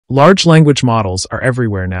Large language models are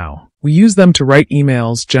everywhere now. We use them to write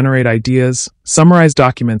emails, generate ideas, summarize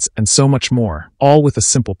documents, and so much more, all with a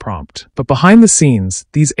simple prompt. But behind the scenes,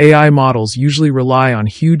 these AI models usually rely on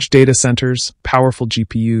huge data centers, powerful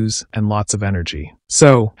GPUs, and lots of energy.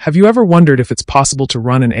 So, have you ever wondered if it's possible to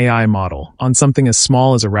run an AI model on something as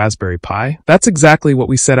small as a Raspberry Pi? That's exactly what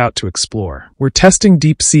we set out to explore. We're testing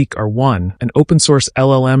DeepSeek R1, an open-source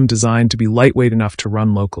LLM designed to be lightweight enough to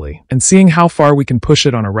run locally, and seeing how far we can push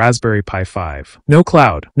it on a Raspberry Pi 5. No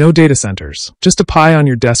cloud, no data centers, just a Pi on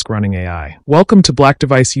your desk running AI. Welcome to Black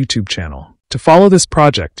Device YouTube channel. To follow this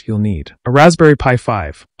project, you'll need a Raspberry Pi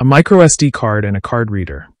 5, a microSD card and a card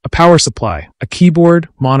reader, a power supply, a keyboard,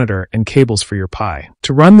 monitor, and cables for your Pi.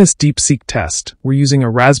 To run this DeepSeek test, we're using a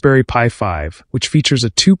Raspberry Pi 5, which features a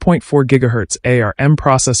 2.4 GHz ARM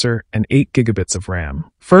processor and 8 GB of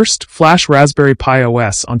RAM. First, flash Raspberry Pi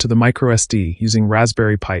OS onto the microSD using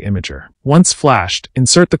Raspberry Pi Imager. Once flashed,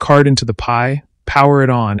 insert the card into the Pi, power it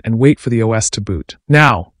on, and wait for the OS to boot.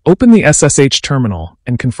 Now, open the SSH terminal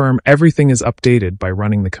and confirm everything is updated by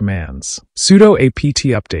running the commands sudo apt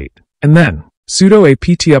update, and then sudo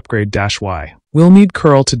apt upgrade-y. We'll need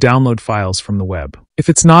curl to download files from the web. If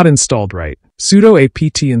it's not installed right, sudo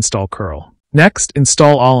apt install curl. Next,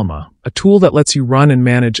 install Alima, a tool that lets you run and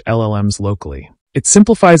manage LLMs locally. It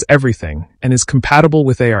simplifies everything and is compatible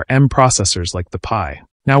with ARM processors like the Pi.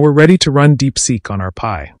 Now we're ready to run DeepSeek on our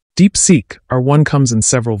Pi. DeepSeek R1 comes in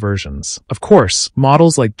several versions. Of course,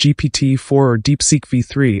 models like GPT-4 or DeepSeek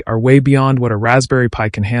V3 are way beyond what a Raspberry Pi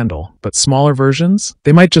can handle, but smaller versions?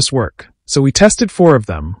 They might just work. So we tested 4 of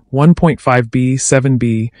them, 1.5B,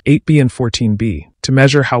 7B, 8B, and 14B, to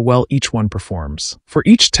measure how well each one performs. For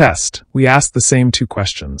each test, we asked the same 2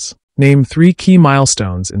 questions. Name 3 key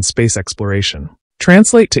milestones in space exploration.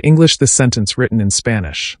 Translate to English this sentence written in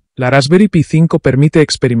Spanish. La Raspberry Pi 5 permite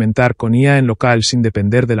experimentar con IA en local sin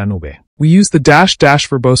depender de la nube. We use the --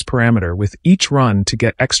 verbose parameter with each run to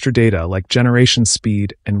get extra data like generation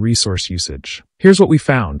speed and resource usage. Here's what we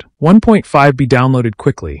found. 1.5B downloaded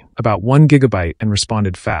quickly, about 1 GB, and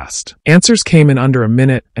responded fast. Answers came in under a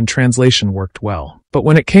minute and translation worked well. But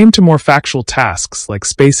when it came to more factual tasks like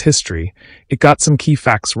space history, it got some key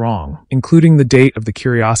facts wrong, including the date of the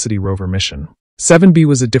Curiosity rover mission. 7B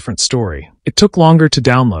was a different story. It took longer to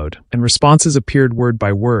download, and responses appeared word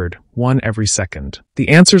by word, 1 every second. The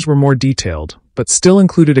answers were more detailed, but still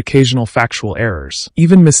included occasional factual errors,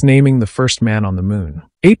 even misnaming the first man on the moon.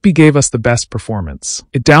 8B gave us the best performance.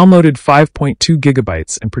 It downloaded 5.2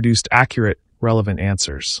 GB and produced accurate, relevant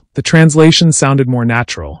answers. The translation sounded more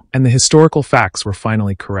natural, and the historical facts were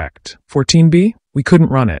finally correct. 14B? We couldn't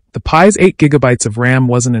run it. The Pi's 8 GB of RAM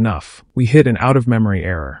wasn't enough. We hit an out-of-memory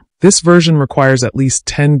error. This version requires at least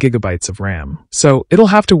 10 GB of RAM, so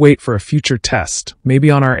it'll have to wait for a future test,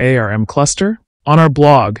 maybe on our ARM cluster? On our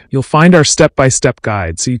blog, you'll find our step-by-step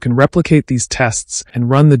guide so you can replicate these tests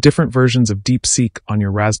and run the different versions of DeepSeek on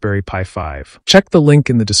your Raspberry Pi 5. Check the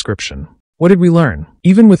link in the description. What did we learn?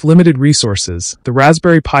 Even with limited resources, the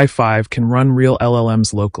Raspberry Pi 5 can run real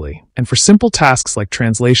LLMs locally, and for simple tasks like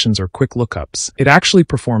translations or quick lookups, it actually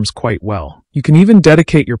performs quite well. You can even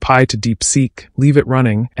dedicate your Pi to DeepSeek, leave it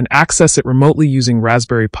running, and access it remotely using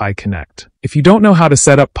Raspberry Pi Connect. If you don't know how to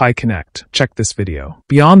set up Pi Connect, check this video.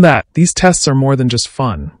 Beyond that, these tests are more than just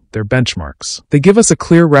fun. They're benchmarks. They give us a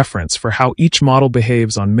clear reference for how each model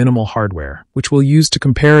behaves on minimal hardware, which we'll use to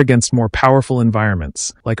compare against more powerful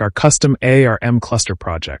environments, like our custom ARM cluster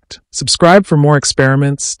project. Subscribe for more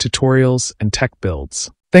experiments, tutorials, and tech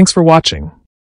builds. Thanks for watching.